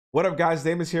What up, guys?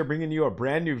 Nameless here, bringing you a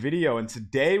brand new video, and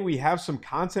today we have some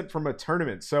content from a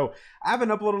tournament. So I haven't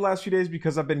uploaded the last few days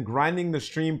because I've been grinding the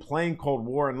stream playing Cold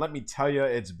War, and let me tell you,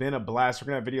 it's been a blast. We're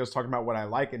gonna have videos talking about what I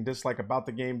like and dislike about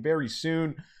the game very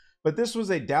soon. But this was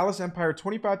a Dallas Empire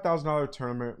 $25,000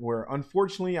 tournament where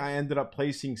unfortunately I ended up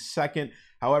placing second.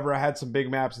 However, I had some big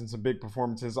maps and some big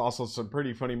performances, also some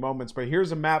pretty funny moments. But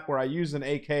here's a map where I used an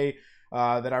AK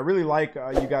that I really like.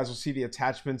 You guys will see the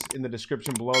attachments in the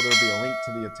description below. There'll be a link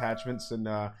to the attachments, and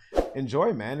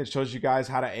enjoy, man. It shows you guys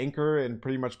how to anchor and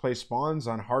pretty much play spawns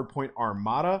on Hardpoint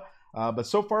Armada. But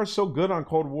so far, so good on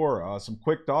Cold War. Some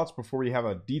quick thoughts before we have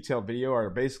a detailed video are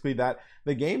basically that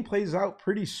the game plays out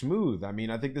pretty smooth. I mean,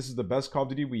 I think this is the best Call of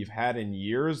Duty we've had in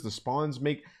years. The spawns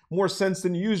make more sense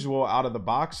than usual out of the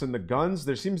box, and the guns,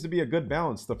 there seems to be a good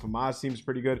balance. The FAMAS seems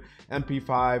pretty good,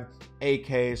 MP5,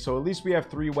 AK, so at least we have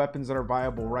 3 weapons that are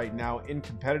viable right now in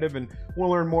competitive, and we'll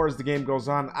learn more as the game goes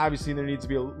on. Obviously, there needs to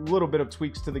be a little bit of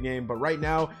tweaks to the game, but right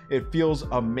now, it feels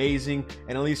amazing,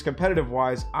 and at least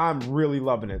competitive-wise, I'm really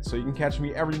loving it. So you can catch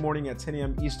me every morning at 10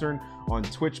 a.m. Eastern on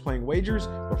Twitch playing wagers,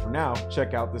 but for now,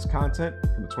 check out this content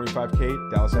from the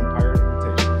 25K Dallas Empire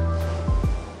Invitation.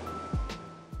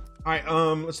 All right,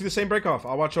 let's do the same break off.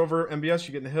 I'll watch over MBS.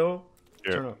 You get in the hill.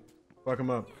 Yeah. Turn up. Fuck him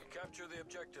up. Capture the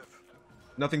objective.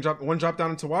 Nothing drop. 1 drop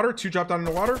down into water. 2 drop down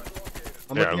into water.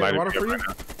 I'm looking at the water for you. Right,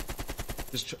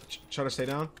 just try to stay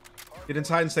down. Get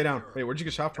inside and stay down. Wait, where'd you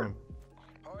get shot from?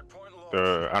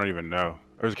 I don't even know.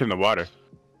 There's a kid in the water.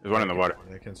 There's one in the water.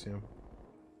 I can't see him.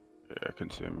 Yeah, I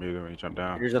couldn't see him either when he jumped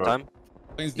down. Here's the time.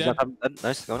 He's dead.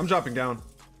 Nice. I'm dropping down.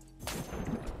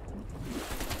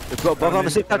 Both on the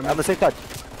same touch. On the same touch.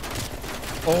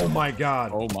 Oh my god.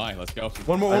 Oh my, let's go.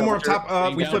 One more up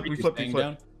top. We flip.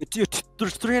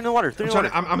 There's 3 in the water. 3 in the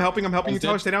water. I'm helping you,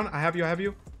 Tyler. Stay down. I have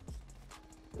you.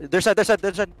 Their side. Got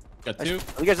 2. You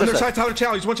guys On their side, Tyler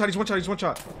Chow. He's one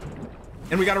shot.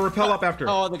 And we got to rappel up after.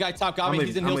 Oh, the guy top got me.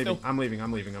 He's in hill still. I'm leaving.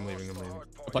 Good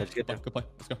play. Let's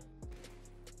go.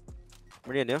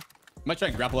 What are you gonna do? I might try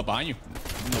and grapple up behind you.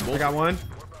 I got one.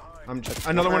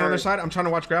 Another one on their side. I'm trying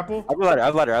to watch grapple. I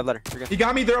have ladder. He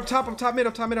got me. They're up top mid. I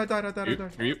died.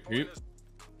 Here you.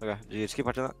 Okay, you just keep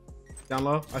watching that. Down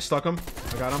low. I stuck him.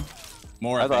 I got him.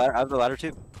 More. I have the ladder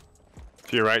too.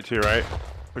 To your right.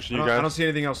 Pushing you guys. I don't see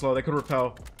anything else low. They could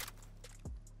repel.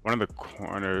 One in the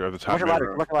corner of the top. Watch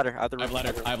the ladder.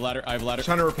 I have ladder.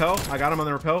 Trying to repel. I got him on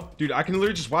the repel. Dude, I can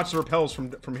literally just watch the repels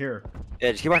from here. Yeah,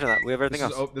 just keep watching that. We have everything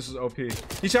else. This is OP.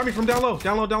 He shot me from down low.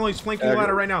 He's flanking the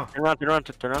ladder right now. Turn around.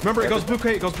 Remember, it goes blue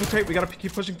crate. We gotta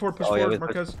keep pushing forward. Push forward,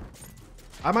 Marquez.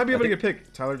 I might be able to get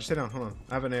picked. Tyler, just stay down. Hold on.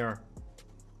 I have an AR.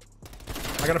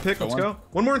 I got a pick. Let's go.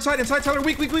 One more inside, Tyler.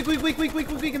 Weak in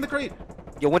the crate.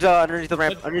 Yo, one's underneath the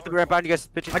ramp behind you guys.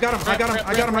 Pitching. I got him.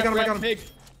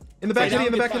 In the back,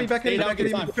 hitty.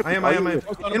 I am.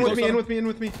 In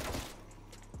with me.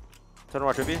 Turn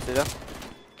watch review. Stay down.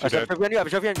 I have a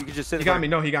trophy on you. You can just sit. He got me.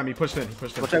 No, he got me. Pushed in.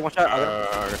 One shot. I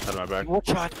got shot in my back. One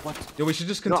shot. Yo, we should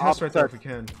just contest right there if we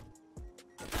can.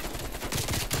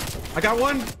 I got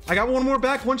one more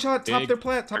back. One shot. Top their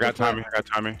plant. I got Tommy.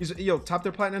 Yo, top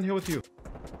their plant and hill with you.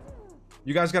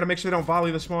 You guys got to make sure they don't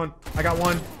volley the spawn. I got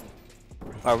one.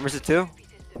 Alright, we're missing 2.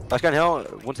 Last guy hill.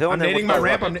 One's hill. I'm nading my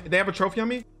ramp. They have a trophy on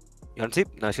me. You on tip?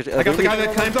 Nice. I got the guy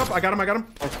that climbs up. I got him.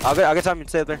 I'll get time.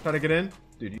 Stay up there. Try to get in.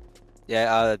 Dude.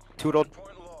 Yeah, 2 old.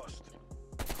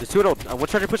 There's 2 old. We're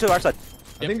trying to push to the our side.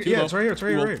 I think, yeah, it's right here.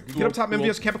 Get up top,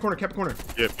 MVS. Camp a corner.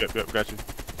 Yep. Got you.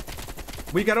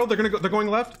 We got They're going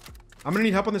left. I'm gonna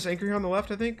need help on this anchor here on the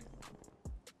left, I think.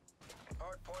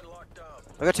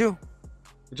 I got 2.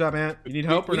 Good job, man. You need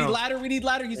help or no? We need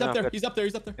ladder. He's up there.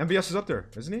 MVS is up there,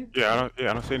 isn't he? Yeah,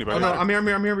 I don't see anybody. Oh no, I'm here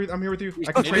with you.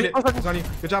 I can trade it. It's on you.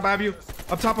 Good job, I have you.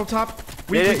 Up top.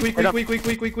 Weak.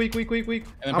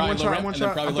 I'm one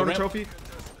shot. I'm throwing a trophy.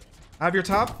 I have your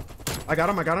top. I got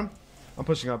him. I'm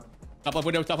pushing up. Top left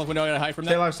window. I gotta hide from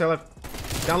that. Stay alive.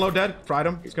 Down low, dead. Fried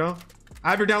him. Let's go.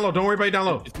 I have your down low. Don't worry about your down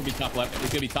low. It's gonna be top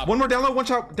left. One more down low. One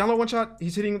shot.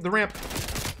 He's hitting the ramp.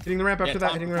 After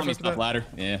that. Ladder.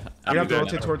 Yeah. We have to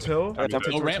rotate towards hill.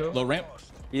 Low ramp.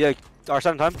 Yeah, our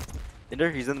side time.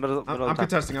 He's in the middle. I'm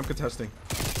contesting.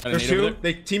 There's 2.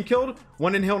 They team killed.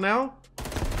 One in hill now.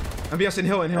 MVS in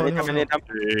hill.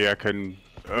 Yeah, I couldn't.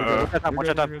 One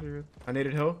shot. I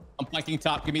naded hill. I'm flanking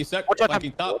top. Give me a sec.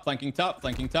 Flanking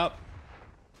top.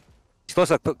 He's close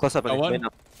up. One.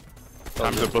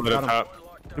 I'm the bullet at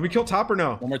top. Did we kill top or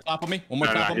no? One more top on me. He's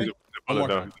a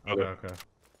bullet. Okay.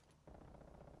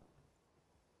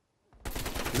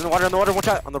 He's in the water. One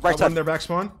shot on the right side. One their back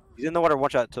spawn. He's in the water. One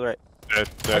shot to the right. I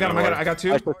got him. I got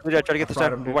 2. Try to get this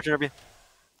time. We're watching review.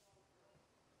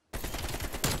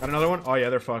 Got another one. Oh yeah,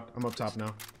 they're fucked. I'm up top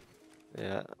now.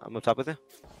 Yeah, I'm up top with you.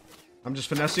 I'm just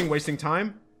finessing, wasting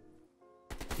time.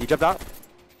 You jumped out.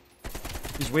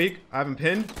 He's weak. I have him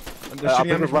pinned. They're I'll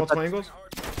shooting at pick me his from multiple left angles.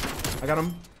 I got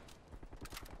him.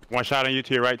 One shot on you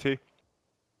to your right, T.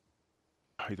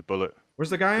 Oh, he's a bullet. Where's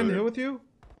the guy on the hill with you?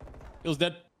 Hill's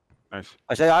dead. Nice.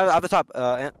 I say I have the top.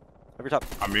 Ant. Every top.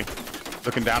 On me.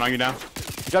 Looking down on you now.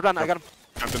 You jumped down. I got him.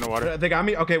 Jumped in the water. They got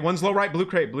me. Okay, one's low right. Blue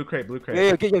crate.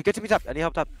 Yeah, get to me top. I need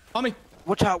help top. On me.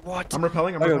 Watch out. What? I'm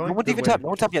repelling. No one's even top. No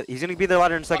one's top yet. He's gonna be the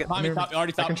ladder in a second. On me, top.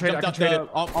 Already top. I can trade Jumped it. out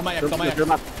on my X. On my X.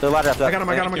 The ladder after that. I got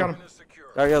him.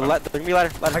 Alright, yeah, bring me ladder.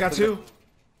 I got 2.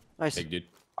 Nice. Big dude.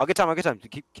 I'll get time.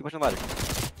 Keep pushing the ladder.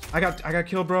 I got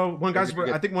killed, bro. One guy's.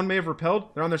 I think one may have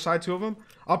repelled. They're on their side. 2 of them.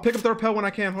 I'll pick up the repel when I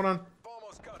can. Hold on.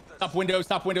 Top windows.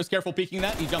 Careful peeking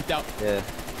that. He jumped out. Yeah.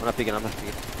 I'm not peeking.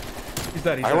 He's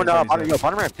dead. I went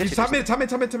bottom ramp. He's top mid.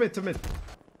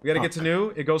 We gotta get to new.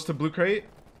 It goes to blue crate.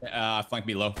 Flank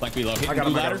me low. Hit I got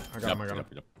him. ladder. I got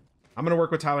him. I'm gonna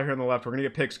work with Tyler here on the left. We're gonna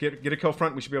get picks. Get a kill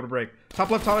front. We should be able to break. Top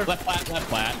left, Tyler. Left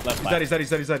flat. He's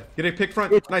dead. Get a pick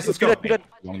front. Nice. Let's go.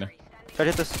 Long there. Try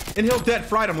to hit this. In hill dead.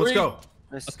 Fried him. Let's go.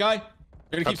 Nice. This guy.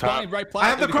 They're gonna keep spawning right flat. I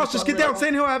have the cross. Just get down. Stay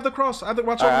in hill. I have the cross. Watch over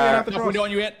me. I have the Top cross. window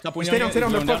on you, Ant. Top window. Stay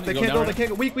down. They're fucked. They can't go. They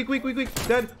Go. Weak.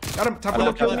 Dead. Got him. Top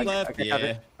window. Kill me.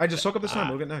 Yeah. I just soak up this time.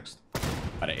 We'll get next.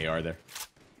 Got an AR there.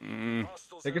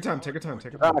 Take your time. I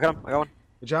got him. I got one.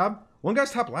 Good job. One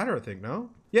guy's top ladder, I think. No.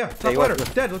 Yeah. Top you ladder.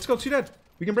 are. Dead. Let's go. 2 dead.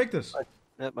 We can break this.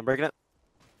 Yep, I'm breaking it.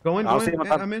 Go in. I'll see him.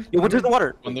 I'm in. Yo, went to the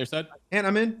water. On their side. And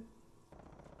I'm in.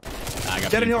 I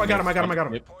got Dead in beat hill. I got from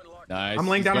him. there. Nice. I'm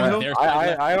laying down on the hill.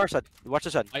 I our side. Watch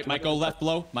the side. Might go left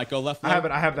low. I have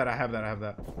it. I have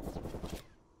that.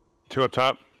 2 up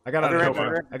top. I got it at a hill.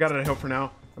 Under. I got it at a hill for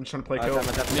now. I'm just trying to play kill.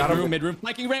 Got him. Mid room.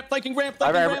 Flanking ramp.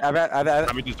 I have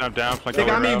Let me just jump down. They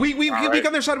got me. We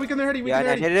on their side. We on their heady. Yeah,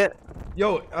 I hit it.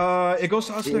 Yo, it goes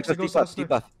to us next. It goes to us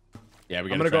next. Yeah,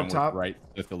 we I'm gotta gonna go try up and top. work right.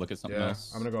 Let's go look at something Yeah,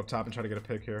 else. I'm gonna go up top and try to get a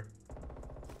pick here.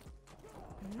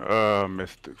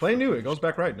 Missed it. Play new. It goes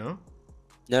back right, no?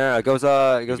 No, it goes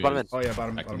bottom end. Oh yeah,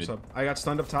 bottom mid. sub. I got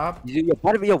stunned up top.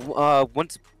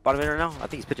 One's bottom end right now. I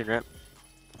think he's pitching ramp.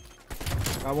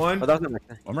 Got one. Oh, that was not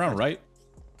right. I'm around right.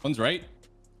 One's right.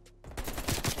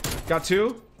 Got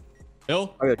 2.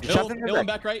 Hill. Oh, yeah, just shot them in the Hill and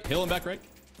back. back right. Hill and back right.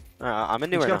 I'm in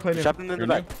new He's right gotta play now. new. Shot them in the You're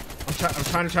back. new? I'm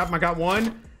trying to trap him. I got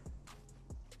 1.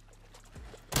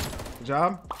 Good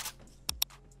job.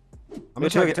 I'm gonna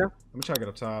try to get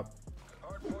up top.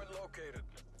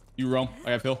 You roam.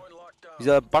 I have Hill. He's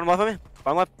bottom left of me.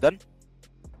 Bottom left. Done.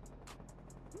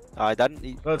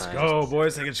 Done. Let's go,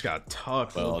 boys. They just got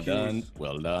tucked. Well Low-key. done.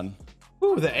 Well done.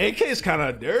 Ooh, the AK is kind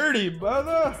of dirty,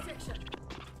 brother.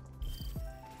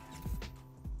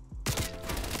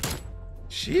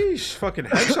 Sheesh, fucking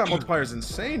headshot multiplier is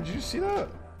insane. Did you see that?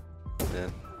 Yeah.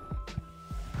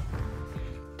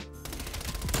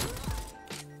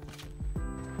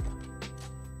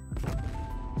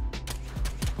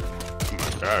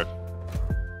 God.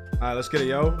 All right, let's get it,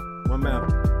 yo. One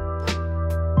map.